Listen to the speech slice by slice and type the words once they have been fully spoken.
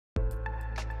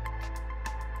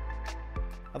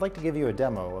I'd like to give you a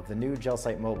demo of the new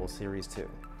GelSight Mobile Series 2.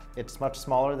 It's much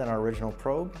smaller than our original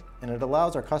probe, and it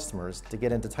allows our customers to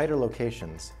get into tighter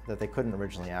locations that they couldn't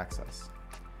originally access.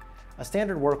 A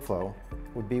standard workflow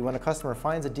would be when a customer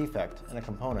finds a defect in a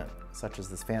component, such as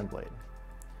this fan blade.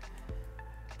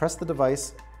 Press the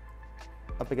device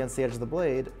up against the edge of the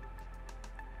blade,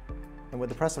 and with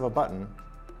the press of a button,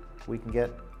 we can get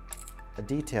a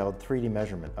detailed 3D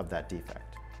measurement of that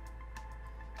defect.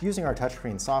 Using our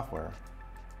touchscreen software,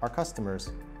 our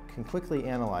customers can quickly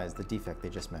analyze the defect they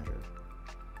just measured.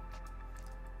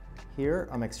 Here,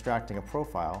 I'm extracting a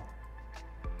profile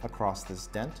across this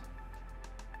dent.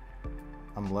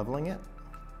 I'm leveling it,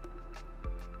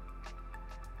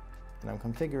 and I'm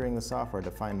configuring the software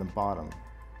to find the bottom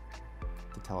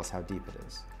to tell us how deep it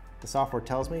is. The software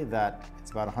tells me that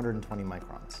it's about 120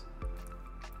 microns.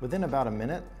 Within about a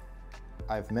minute,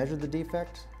 I've measured the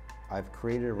defect, I've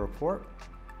created a report,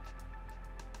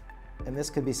 and this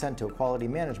could be sent to a quality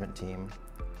management team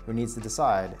who needs to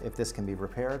decide if this can be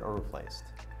repaired or replaced.